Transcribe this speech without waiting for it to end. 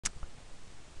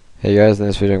Hey guys, in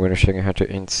this video I'm going to show you how to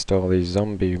install the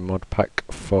Zombe Mod Pack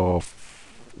for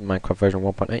Minecraft version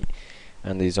 1.8,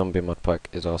 and the Zombe Mod Pack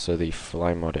is also the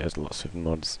Fly mod. It has lots of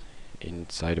mods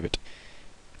inside of it.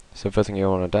 So first thing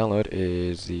you'll want to download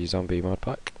is the Zombe Mod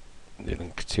Pack. The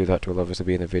link to that will obviously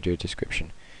be in the video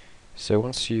description. So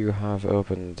once you've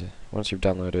downloaded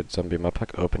Zombe Mod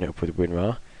Pack, open it up with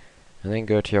WinRAR, and then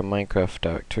go to your Minecraft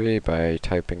directory by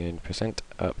typing in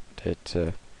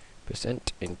 %update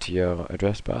 % into your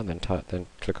address bar, then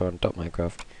click on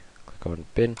 .minecraft, click on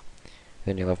bin,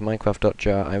 then you'll have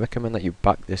minecraft.jar. I recommend that you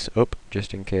back this up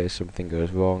just in case something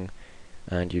goes wrong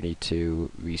and you need to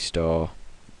restore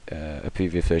a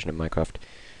previous version of Minecraft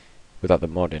without the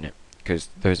mod in it, because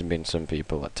there's been some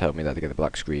people that tell me that they get the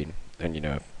black screen, and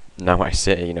now I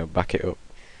say back it up,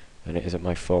 and it isn't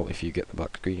my fault if you get the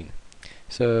black screen.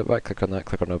 So right click on that,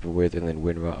 click on open with, and then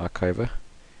WinRAR archiver.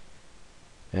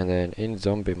 And then in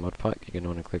Zombe Mod Pack, you're going to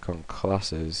want to click on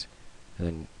classes, and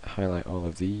then highlight all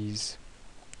of these,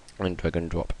 and drag and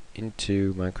drop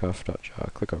into Minecraft.jar.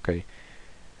 Click OK,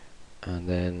 and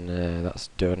then that's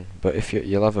done. But if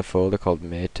you'll have a folder called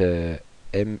meta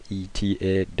 -inf.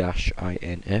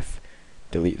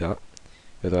 Delete that,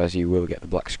 otherwise you will get the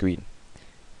black screen.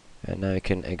 And now you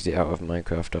can exit out of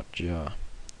Minecraft.jar,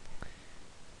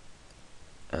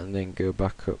 and then go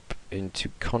back up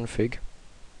into config.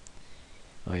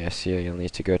 Oh yes, here you'll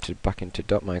need to go back into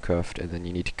 .minecraft, and then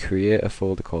you need to create a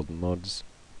folder called mods,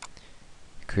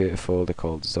 create a folder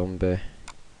called zombie,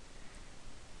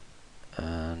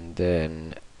 and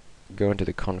then go into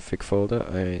the config folder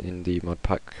in the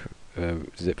modpack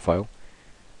zip file,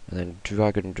 and then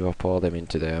drag and drop all them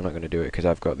into there. I'm not going to do it because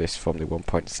I've got this from the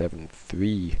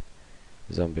 1.73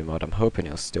 zombie mod. I'm hoping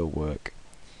it'll still work.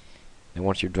 And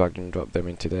once you've dragged and dropped them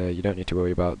into there, you don't need to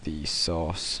worry about the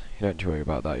source. You don't need to worry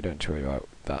about that. You don't need to worry about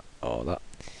that or that.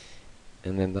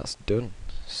 And then that's done.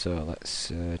 So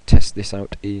let's test this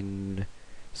out in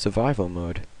survival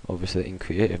mode. Obviously in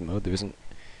creative mode there isn't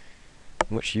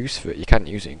much use for it. You can't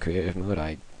use it in creative mode,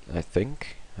 I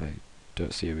think. I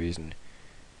don't see a reason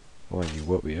why you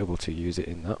won't be able to use it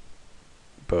in that.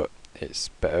 But it's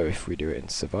better if we do it in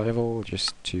survival,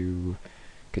 just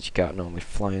because you can't normally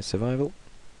fly in survival.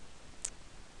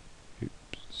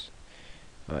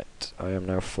 Right, I am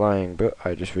now flying, but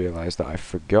I just realised that I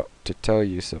forgot to tell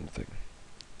you something.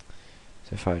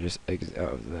 So if I just exit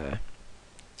out of there.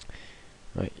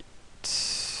 Right.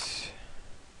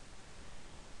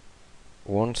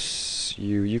 Once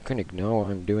you can ignore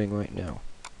what I'm doing right now.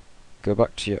 Go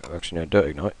back to your, actually no, don't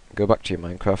ignore it. Go back to your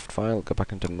Minecraft file, go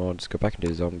back into mods, go back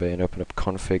into zombie, and open up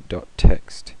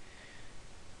config.txt.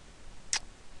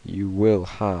 You will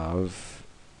have,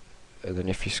 and then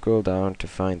if you scroll down to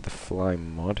find the fly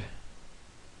mod,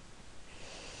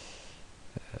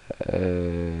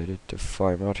 the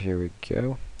fly mod, here we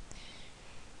go.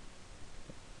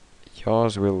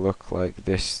 Yours will look like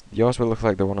this. Yours will look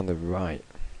like the one on the right.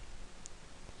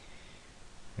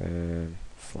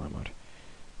 Fly mod.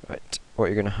 Right, what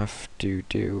you're going to have to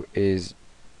do is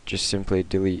just simply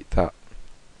delete that.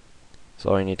 That's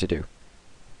all you need to do.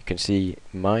 You can see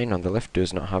mine on the left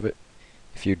does not have it.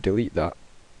 If you delete that,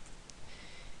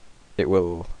 it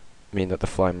will mean that the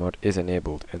fly mod is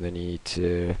enabled, and then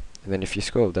if you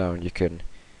scroll down you can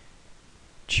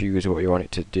choose what you want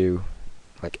it to do,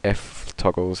 like F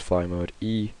toggles fly mode,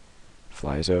 E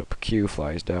flies up, Q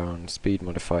flies down, speed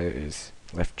modifier is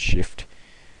left shift.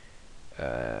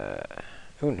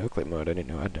 Oh, no clip mode, I didn't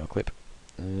know I had no clip.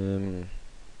 And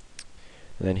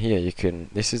then here you can,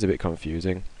 this is a bit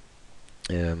confusing.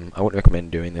 I wouldn't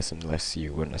recommend doing this unless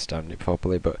you understand it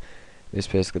properly, but this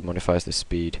basically modifies the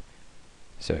speed,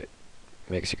 so it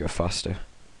makes you go faster.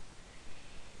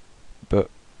 But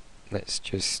let's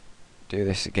just do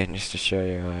this again just to show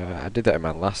you. I did that in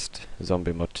my last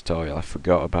zombie mod tutorial. I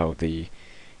forgot about the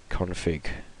config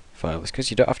file. It's because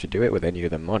you don't have to do it with any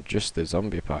other mod, just the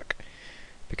zombie pack,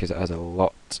 because it has a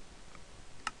lot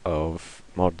of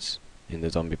mods in the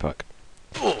zombie pack.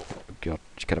 Oh god,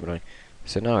 it's kind of annoying.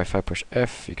 So now if I push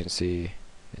F, you can see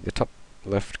in the top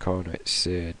left corner it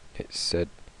said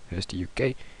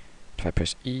TheHirstyUK. If I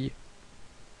press E,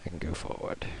 I can go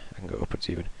forward, I can go upwards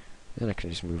even, then I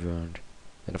can just move around.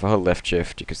 And if I hold left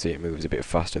shift, you can see it moves a bit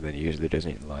faster than it usually does,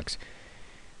 and it lags,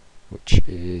 which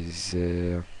is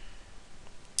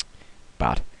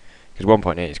bad, because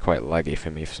 1.8 is quite laggy for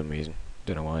me for some reason.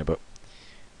 Don't know why, but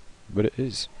it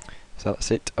is. So that's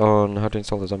it on how to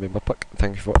install the Zombe Mod Pack.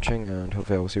 Thank you for watching, and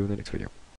hopefully I will see you in the next video.